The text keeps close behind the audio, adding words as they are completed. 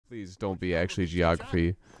Please don't be actually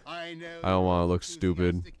geography. I don't want to look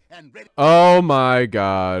stupid. Oh my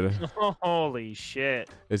god. Holy shit.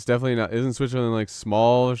 It's definitely not. Isn't Switzerland like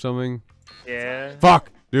small or something? Yeah.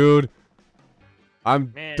 Fuck, dude.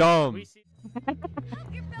 I'm Man, dumb.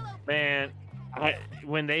 Man,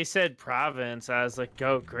 when they said province, I was like,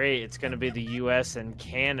 oh, great. It's going to be the U.S. and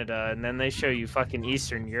Canada. And then they show you fucking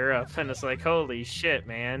Eastern Europe. And it's like, holy shit,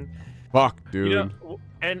 man. Fuck, dude. You know,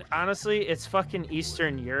 and honestly, it's fucking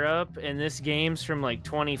Eastern Europe. And this game's from like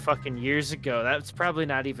 20 fucking years ago. That's probably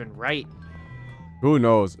not even right. Who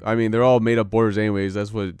knows? I mean, they're all made up borders anyways.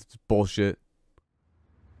 That's what it's bullshit.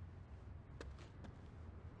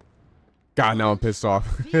 God, now I'm pissed off.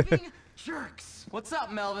 Jerks. What's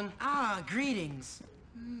up, Melvin? Ah, greetings.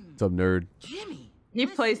 What's up, nerd? Jimmy. He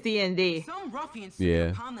plays D&D. Some ruffians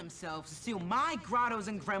Yeah. upon themselves to steal my Grottos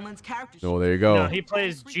and Gremlins character. Oh, there you go. No, he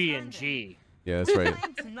plays G&G. Yeah, that's right.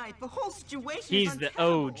 Tonight, the whole situation He's the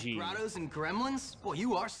OG. Grottos and Gremlins? Boy,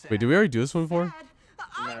 you are sad. Wait, did we already do this one before?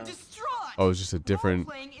 I'm No. distraught. Oh, it's just a different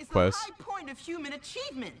Role-playing is quest. the high point of human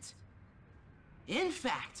achievement. In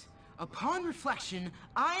fact, upon reflection,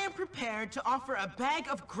 I am prepared to offer a bag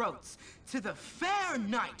of groats to the fair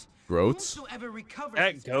knight. Groats? Whosoever recovers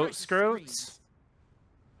That his goat precious scroats? rings.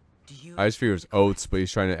 Do you I just figured it was oats, but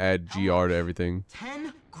he's trying to add GR to everything.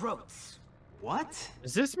 10 groats. What?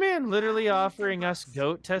 Is this man literally offering us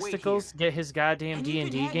goat testicles to get his goddamn And you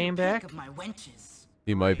can D&D have your game pick back? of my wenches.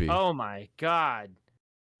 He might be. Oh my god.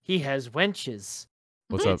 He has wenches.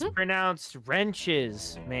 What's up? It's pronounced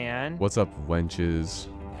wrenches, man. What's up, wenches?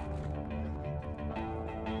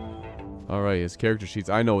 Alright, his character sheets.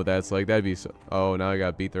 I know what that's like. That'd be so. Oh, now I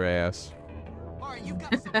gotta beat their ass. Alright, you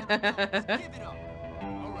got some. Give it up.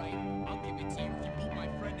 Alright, I'll give it to you if you beat my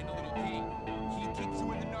friend in a little game. He kicks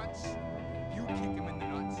you in the nuts. You kick him in the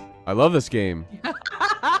nuts. I love this game.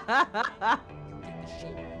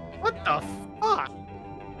 What the fuck?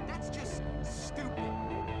 That's just stupid.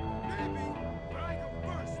 Baby, but I go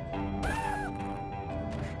first.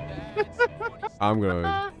 I'm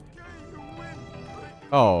gonna.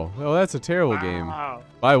 Oh, well, that's a terrible game. Wow.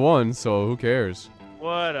 I won, so who cares?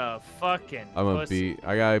 What a fucking I'm gonna pussy.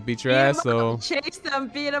 I gotta beat your Beat 'em ass up, though. Chase them,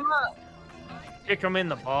 beat them up. Kick him in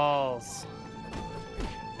the balls.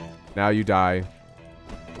 Now you die.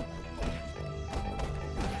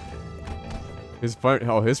 His friend,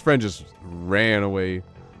 oh, his friend just ran away.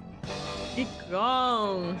 Keep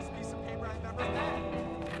going.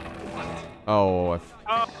 Oh,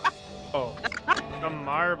 Oh, the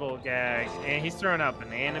marble gag. And he's throwing out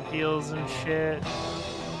banana peels and shit.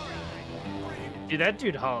 Dude, that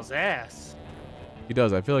dude hauls ass. he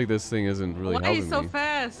does. I feel like this thing isn't really Why helping he's so me.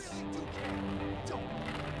 fast?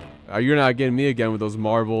 You're not getting me again with those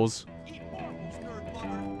marbles. Wait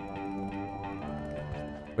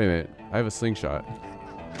a minute. I have a slingshot.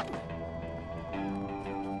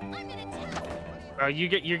 Bro,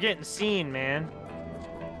 you're getting seen, man.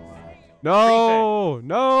 No,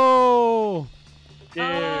 no. Dude.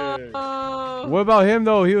 Oh. What about him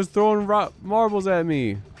though? He was throwing marbles at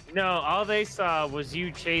me. No, all they saw was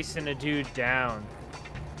you chasing a dude down.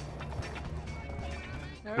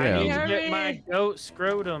 Yeah. I need to Hurry, get my hurry. goat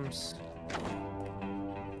scrotums.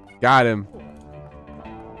 Got him.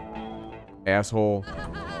 Asshole.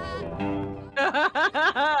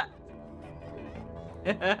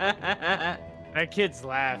 That kid's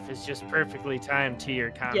laugh is just perfectly timed to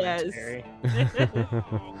your commentary.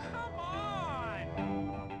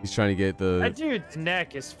 He's trying to get That the. dude's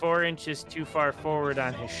neck is 4 inches too far forward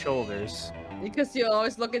on his shoulders. Because you're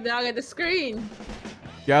always looking down at the screen.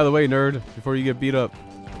 Get out of the way, nerd, before you get beat up.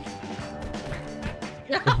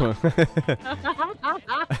 He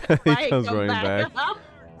Fight, comes come running back.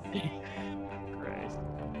 Christ.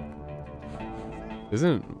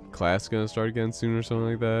 Isn't class gonna start again soon or something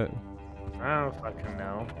like that? I don't fucking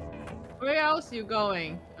know. Where else you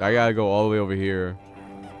going? I gotta go all the way over here.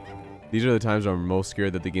 These are the times where I'm most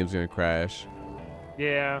scared that the game's gonna crash.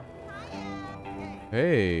 Yeah.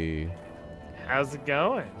 Hey, How's it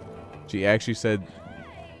going? she actually said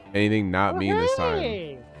anything not mean this time.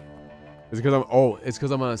 Hey! It's because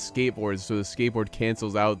I'm on a skateboard, so the skateboard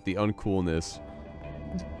cancels out the uncoolness.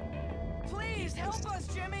 Please help us,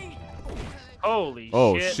 Jimmy. Holy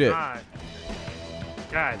Oh, shit. shit. Man.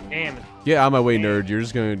 God damn it. Get out of my way, nerd.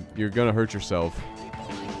 You're gonna hurt yourself.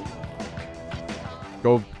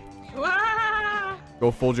 Go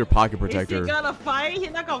fold your pocket Is protector. he gonna fight? He's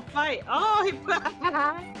not gonna fight. Oh,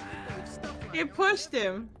 he pushed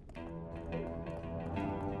him.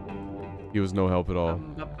 He was no help at all.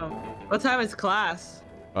 What time is class?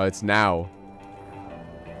 It's now.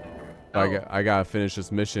 Oh. I gotta finish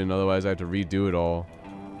this mission, otherwise I have to redo it all.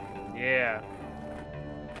 Yeah.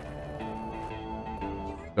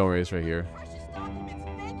 Don't worry, it's right here. Precious documents.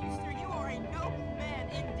 Thank you, sir. You are a noble man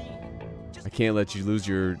indeed. Just I can't let you lose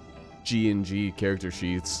your G&G character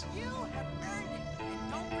sheets. you have earned it. And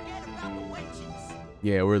don't forget about the wenches.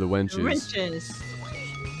 Yeah, we're the wenches. Riches.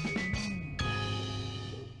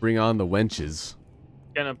 Bring on the wenches.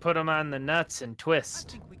 Gonna put them on the nuts and I twist.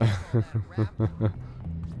 think we can call that a wrap.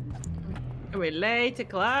 We're late to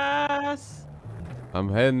class. I'm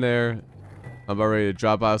heading there. I'm about ready to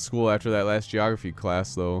drop out of school after that last geography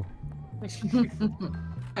class, though. Help your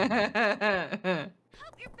fellow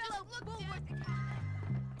look forward.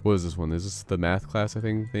 What is this one? Is this the math class, I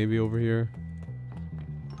think, maybe over here?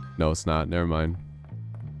 No, it's not. Never mind.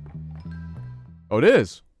 Oh, it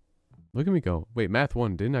is! Look at me go. Wait, math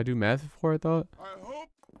 1. Didn't I do math before, I thought?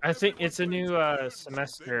 I think it's a new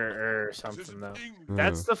semester or something though.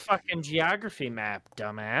 That's the fucking geography map,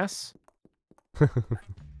 dumbass.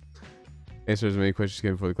 Answer as many questions as you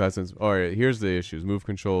can before the class ends. Alright, here's the issues. Move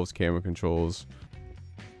controls, camera controls.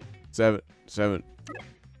 7.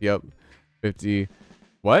 Yep. 50.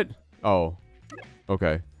 What? Oh.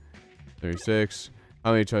 Okay. 36.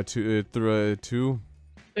 How many try? 2? 2?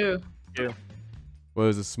 2. What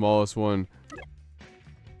is the smallest one?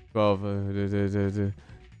 12.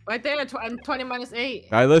 Right there, 20 minus 8.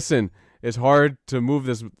 Alright, listen. It's hard to move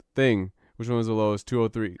this thing. Which one is the lowest?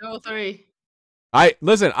 203. 203.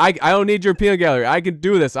 Listen, I don't need your peanut gallery. I can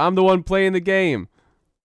do this. I'm the one playing the game.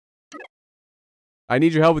 I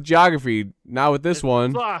need your help with geography, not with this It's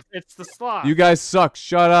one. The sloth. It's the sloth. You guys suck.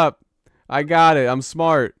 Shut up. I got it. I'm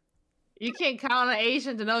smart. You can't count on an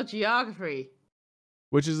Asian to know geography.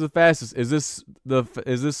 Which is the fastest? Is this the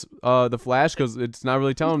Flash? Because it's not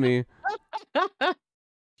really telling me.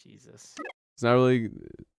 Jesus. It's not really.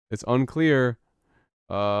 It's unclear.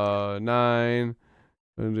 9.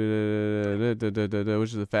 Which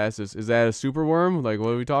is the fastest? Is that a super worm? Like, what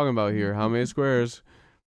are we talking about here? How many squares?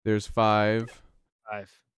 There's 5.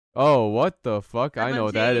 5. Oh, what the fuck? I know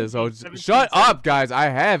what that is. Oh, 17, shut up, guys. I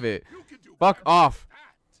have it. Fuck off.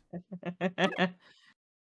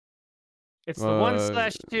 It's the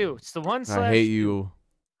 1/2. It's the 1/2. I hate you.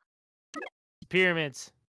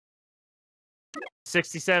 Pyramids.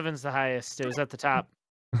 67's the highest. It was at the top.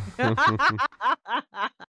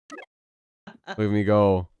 Look at me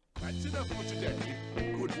go. That's enough for today.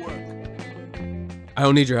 Good work. I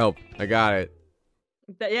don't need your help. I got it.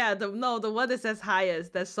 Yeah, the one that says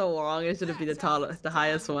highest, that's so wrong. It should be the tallest, the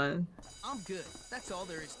highest one. I'm good. That's all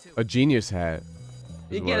there is to it. A genius hat.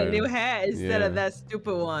 You is get what a I- new hat instead of Yeah. that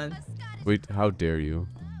stupid one. Wait, how dare you?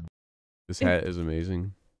 This hat is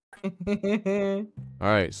amazing. All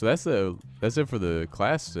right, so that's it for the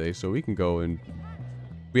class today. So we can go and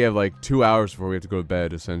we have like 2 hours before we have to go to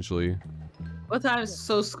bed, essentially. What time?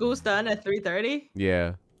 So school's done at 3:30.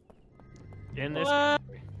 Yeah, In this. What?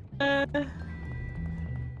 and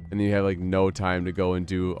then you have like no time to go and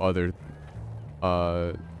do other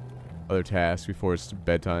tasks before it's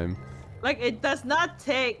bedtime. Like, it does not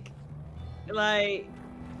take like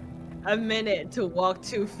a minute to walk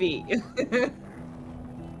 2 feet. Wait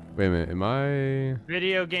a minute, am I?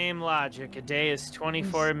 Video game logic. A day is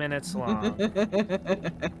 24 minutes long.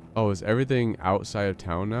 Oh, is everything outside of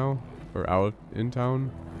town now, or out in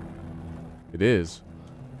town? It is.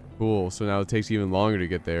 Cool. So now it takes even longer to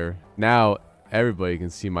get there. Now everybody can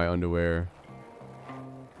see my underwear.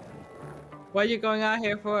 What are you going out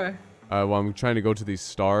here for? Well, I'm trying to go to the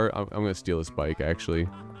star. I'm gonna steal this bike, actually.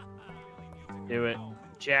 Do it.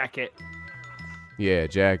 Jacket. Yeah,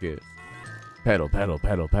 jacket. Pedal, pedal,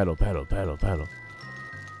 pedal, pedal, pedal, pedal, pedal.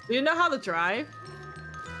 Do you know how to drive?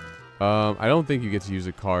 I don't think you get to use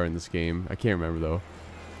a car in this game. I can't remember though.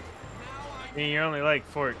 I mean, you're only like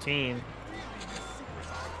 14.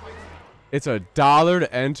 It's $1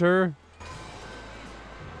 to enter.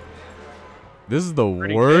 This is the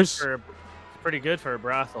Pretty worst. pretty good for a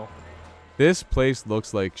brothel. This place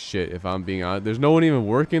looks like shit, if I'm being honest. There's no one even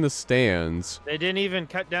working the stands. They didn't even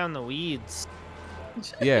cut down the weeds.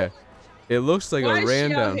 Yeah. It looks like Why a is she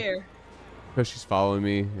out random. here? Because she's following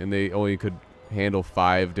me, and they only could handle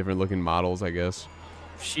 5 different looking models, I guess.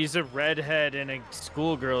 She's a redhead in a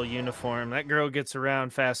schoolgirl uniform. That girl gets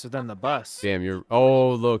around faster than the bus. Damn, you're.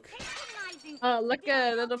 Oh, look. Look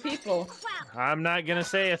at little people. I'm not gonna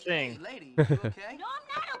say a thing. Hey, lady, you okay? No, I'm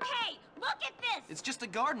not okay. Look at this. It's just a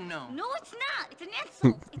garden gnome. No, it's not. It's an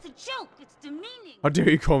insult. It's a joke. It's demeaning. How dare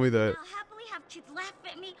you call me that? I'll happily have kids laugh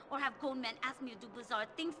at me or have grown men ask me to do bizarre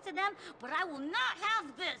things to them, but I will not have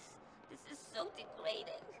this. This is so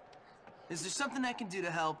degrading. Is there something I can do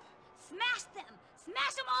to help? Smash them.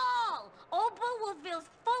 Smash them all. Old Bullwillville's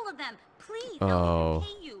full of them. Please, Oh. I'll even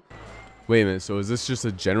pay you. Wait a minute, so is this just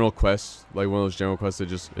a general quest? Like one of those general quests that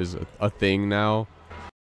just is a thing now?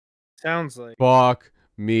 Sounds like. Fuck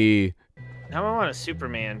me. Now I want a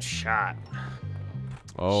Superman shot.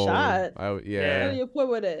 Oh, Shot? yeah. What do you put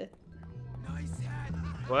with it?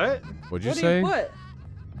 What? What'd you What do say? you put?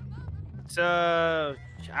 It's I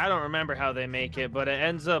don't remember how they make it, but it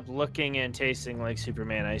ends up looking and tasting like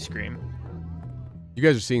Superman ice cream. You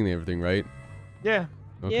guys are seeing everything, right? Yeah.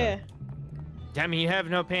 Okay. Yeah. I mean, you have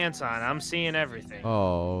no pants on. I'm seeing everything.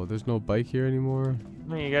 Oh, there's no bike here anymore.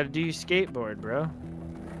 I mean, you gotta do your skateboard, bro.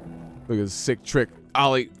 Look at this sick trick.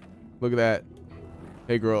 Ollie. Look at that.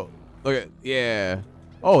 Hey, girl. Look at, yeah.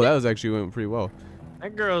 Oh, that was actually went pretty well.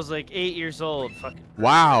 That girl's like 8 years old. Fucking.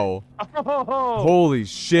 Wow. Oh, Holy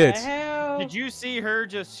shit. The hell? did you see her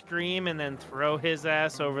just scream and then throw his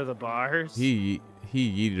ass over the bars? He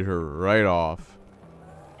yeeted her right off.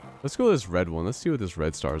 Let's go to this red one. Let's see what this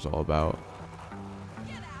red star is all about.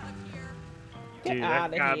 Get Dude,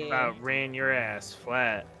 outta that cop here. about ran your ass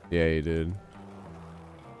flat. Yeah, he did.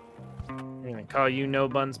 I'm gonna call you No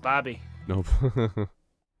Buns Bobby. Nope.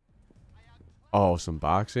 Oh, some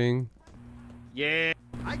boxing. Yeah.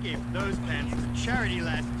 I gave those pants to charity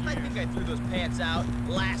last year. I think I threw those pants out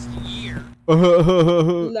last year.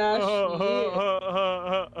 Last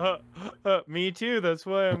year. Me too. That's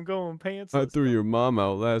why I'm going pants. I threw your mom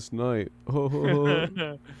out last night.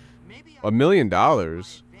 $1 Maybe I'll million.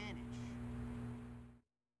 advantage.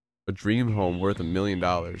 A dream home worth $1 million.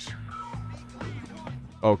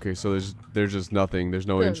 Okay, so there's just nothing. There's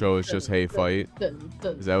no intro. It's just hey fight.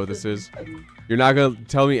 Is that what this is? You're not gonna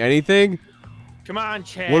tell me anything? Come on,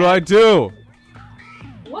 Chad. What do I do?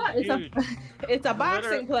 What? It's Dude, a it's a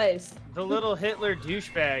boxing place. The little Hitler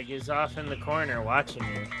douchebag is off in the corner watching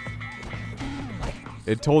you.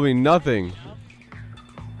 It told me nothing.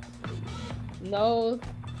 No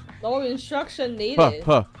instruction needed.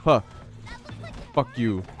 Huh. Fuck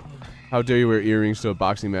you. How dare you wear earrings to a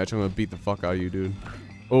boxing match? I'm gonna beat the fuck out of you, dude.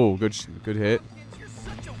 Oh, good hit.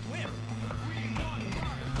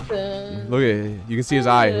 Look at it. You can see his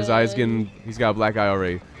eye. His eye's getting. He's got a black eye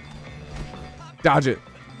already. Dodge it.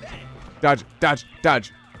 Dodge.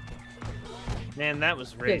 Man, that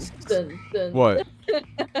was racist. What?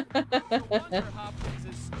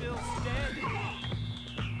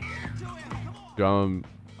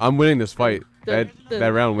 I'm winning this fight. That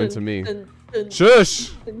round went to me.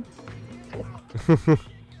 Shush!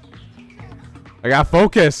 I got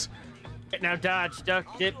focus. Now dodge,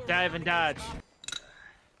 duck, dip, dive, and dodge.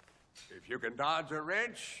 If you can dodge a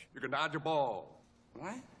wrench, you can dodge a ball.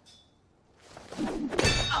 What?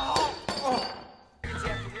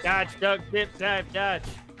 Dodge, duck, dip, dive, dodge.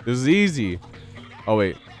 This is easy. Oh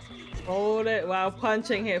wait. Hold it while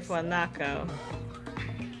punching hit for a knockout.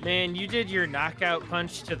 Man, you did your knockout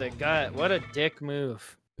punch to the gut. What a dick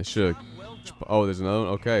move. I should. Oh, there's another one.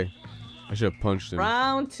 Okay. I should have punched him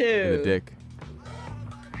Round 2. in the dick.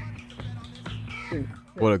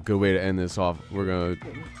 What a good way to end this off. We're gonna.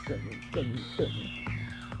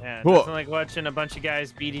 Yeah, Whoa. nothing like watching a bunch of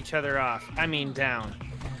guys beat each other off. I mean, down.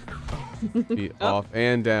 Be off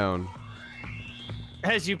and down.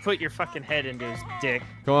 As you put your fucking head into his dick.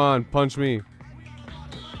 Come on, punch me.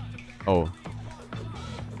 Oh.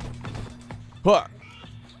 Huh.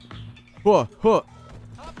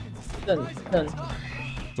 Dun. There's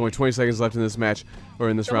only 20 seconds left in this match, or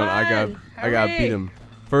in this Come round. on, I gotta hurry. beat him.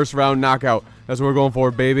 First round knockout. That's what we're going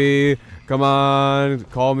for, baby. Come on,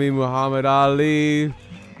 call me Muhammad Ali.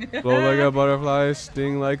 Blow like a butterfly,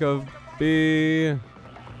 sting like a bee.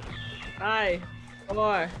 5,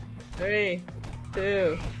 4, 3,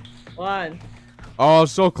 2, 1. Oh,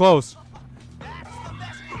 so close.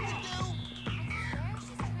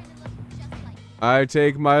 I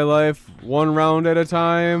take my life one round at a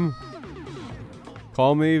time.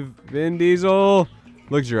 Call me Vin Diesel.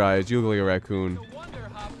 Look at your eyes. You look like a raccoon.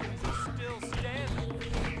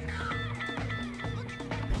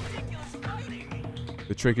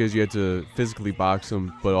 The trick is you have to physically box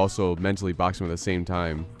him, but also mentally box him at the same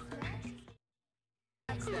time.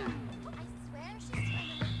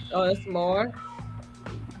 Oh, there's more.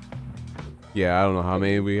 Yeah, I don't know how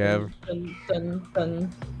many we have. Dun.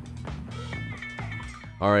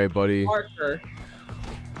 All right, buddy. Parker.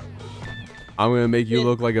 I'm gonna make you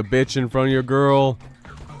look like a bitch in front of your girl.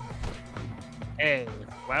 Hey,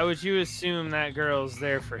 why would you assume that girl's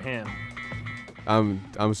there for him? I'm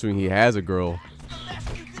assuming he has a girl.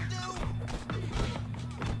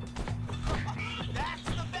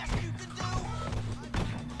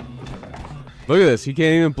 Look at this. He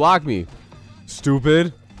can't even block me.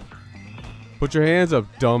 Stupid. Put your hands up,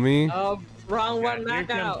 dummy. Oh, round 1 Here comes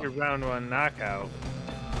knockout. your round 1 knockout.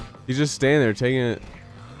 He's just standing there taking it.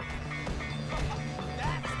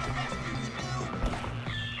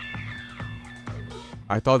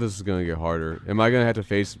 I thought this was gonna get harder. Am I gonna have to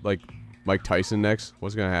face like Mike Tyson next?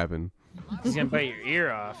 What's gonna happen? He's gonna bite your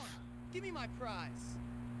ear off. Give me my prize.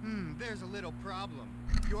 There's a little problem.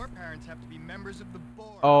 Your parents have to be members of the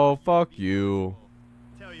board. Oh, fuck you.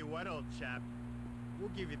 Tell you what, old chap. We'll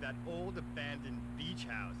give you that old abandoned beach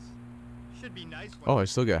house. Should be nice. Oh, I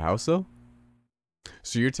still get a house though?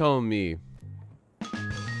 So you're telling me...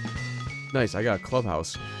 Nice, I got a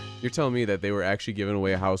clubhouse. You're telling me that they were actually giving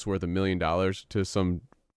away a house worth $1 million to some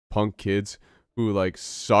punk kids who, like,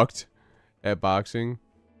 sucked at boxing?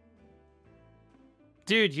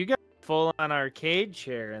 Dude, you got a full-on arcade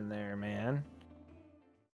chair in there, man.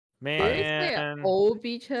 Did they say Man, old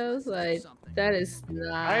beach house? Like, that is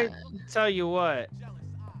not... I tell you what,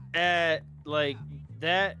 at like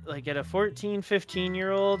that, like at a 14,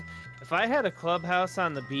 15-year-old, if I had a clubhouse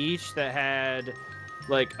on the beach that had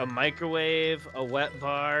like a microwave, a wet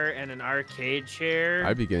bar, and an arcade chair,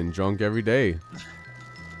 I'd be getting drunk every day.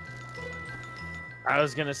 I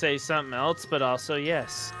was gonna say something else, but also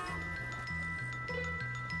yes.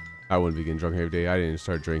 I wouldn't be getting drunk every day. I didn't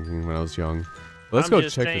start drinking when I was young. Let's I'm go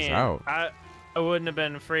just check this saying, out. I wouldn't have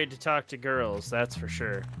been afraid to talk to girls, that's for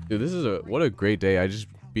sure. Dude, this is what a great day. I just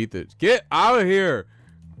beat the... Get out of here!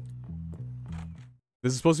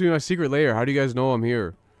 This is supposed to be my secret lair. How do you guys know I'm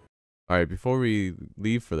here? Alright, before we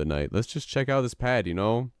leave for the night, let's just check out this pad, you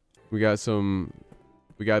know? We got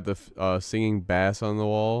the singing bass on the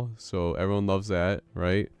wall, so everyone loves that,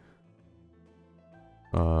 right?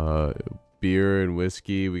 Beer and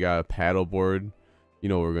whiskey. We got a paddle board. You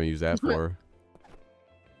know what we're going to use that for.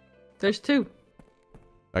 There's two.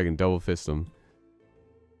 I can double fist them.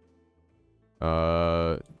 Is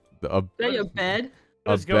that your bed?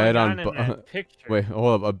 What's bed going on in that picture? Wait,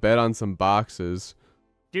 hold up. A bed on some boxes.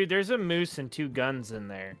 Dude, there's a moose and 2 guns in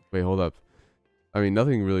there. Wait, hold up. I mean,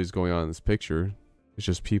 nothing really is going on in this picture. It's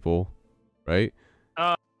just people, right?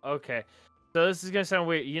 Oh, okay. So this is gonna sound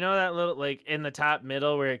weird. You know that little, like, in the top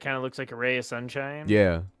middle where it kind of looks like a ray of sunshine?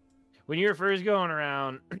 Yeah. When you were first going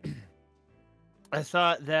around, I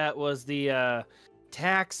thought that was the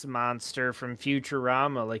tax monster from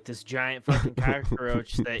Futurama, like this giant fucking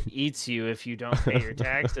cockroach that eats you if you don't pay your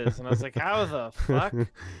taxes. And I was like, how the fuck?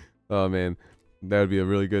 Oh, man. That would be a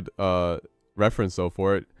really good reference, though,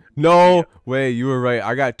 for it. No! Yeah. Wait, you were right.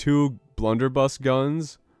 I got 2 blunderbuss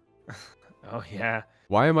guns. Oh, yeah.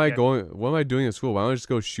 Why am I Yeah. going... What am I doing at school? Why don't I just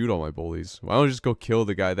go shoot all my bullies? Why don't I just go kill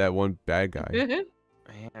the guy, that one bad guy?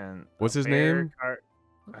 Man. What's a his bear name?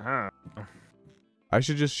 Uh-huh. I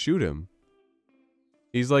should just shoot him.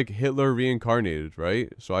 He's like Hitler reincarnated,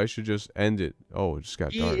 right? So I should just end it. Oh, it just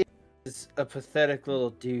got dark. He is a pathetic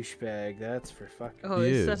little douchebag. That's for fucking... Oh, He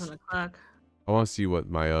it's is. 7 o'clock. I want to see what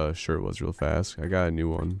my shirt was real fast. I got a new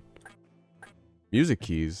one. Music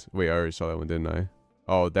keys. Wait, I already saw that one, didn't I?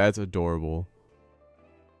 Oh, that's adorable.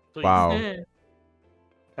 Please. Wow.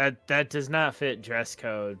 That does not fit dress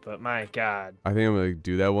code, but my god. I think I'm going to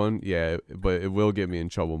do that one. Yeah, but it will get me in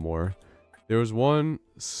trouble more. There was one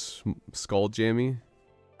skull jammy.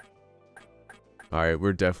 Alright,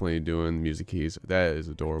 we're definitely doing music keys. That is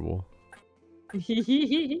adorable.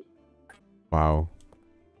 Wow.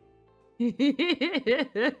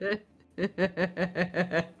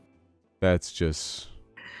 That's just...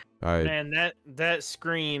 Man, that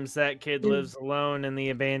screams that kid lives alone in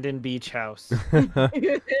the abandoned beach house.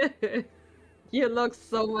 You look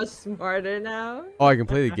so much smarter now. Oh, I can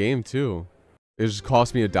play the game too. It just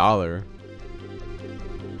cost me $1.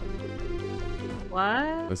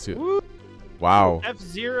 What? Let's see. Wow.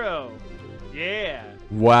 F-Zero. Yeah.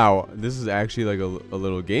 Wow. This is actually like a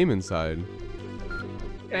little game inside.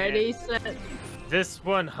 Ready, set. This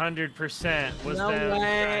 100% was No them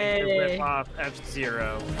trying to way. rip off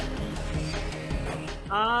F-Zero.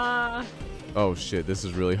 Oh shit, this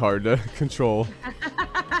is really hard to control.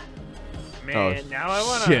 Man, now I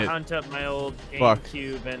want to shit. hunt up my old Fuck.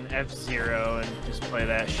 GameCube and F-Zero and just play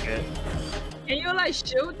that shit. Can you like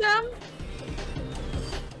shoot them?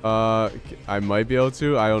 I might be able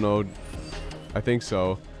to. I don't know. I think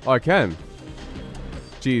so. Oh, I can.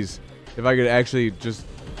 Jeez. If I could actually just...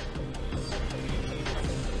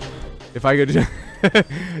 If I could...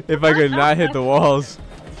 if I could not hit the walls.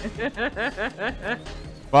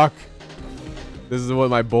 Fuck. This is what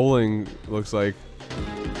my bowling looks like.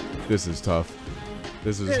 This is tough.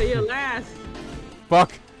 This is... You're last.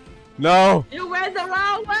 Fuck. No. You went the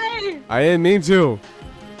wrong way. I didn't mean to.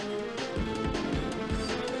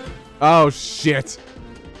 Oh, shit.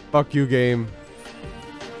 Fuck you, game.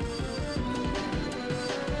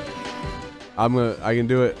 I can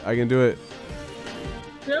do it. I can do it.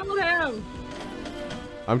 Kill him.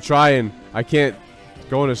 I'm trying. I can't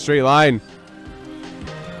go in a straight line.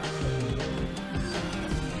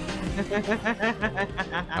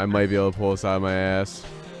 I might be able to pull this out of my ass.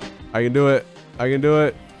 I can do it. I can do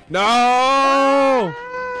it. No!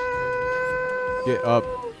 Get up.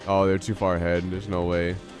 Oh, they're too far ahead. There's no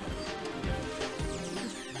way.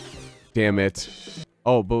 Damn it.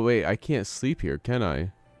 Oh, but wait, I can't sleep here, can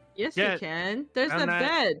I? Yes, Yeah, you can. There's I'm the not-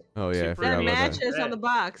 bed. Oh yeah, I That forgot That about that. mattress on the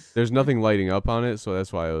box. There's nothing lighting up on it, so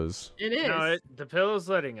that's why I was. It is. No, the pillow's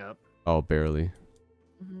letting up. Oh, barely.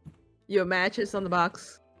 Your mattress on the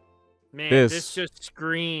box. Man, This- this just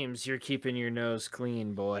screams you're keeping your nose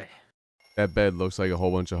clean, boy. That bed looks like a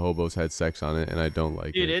whole bunch of hobos had sex on it, and I don't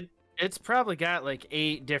like Dude, it. it's probably got like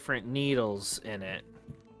 8 different needles in it.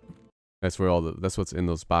 That's where all the. That's what's in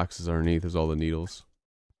those boxes underneath. Is all the needles.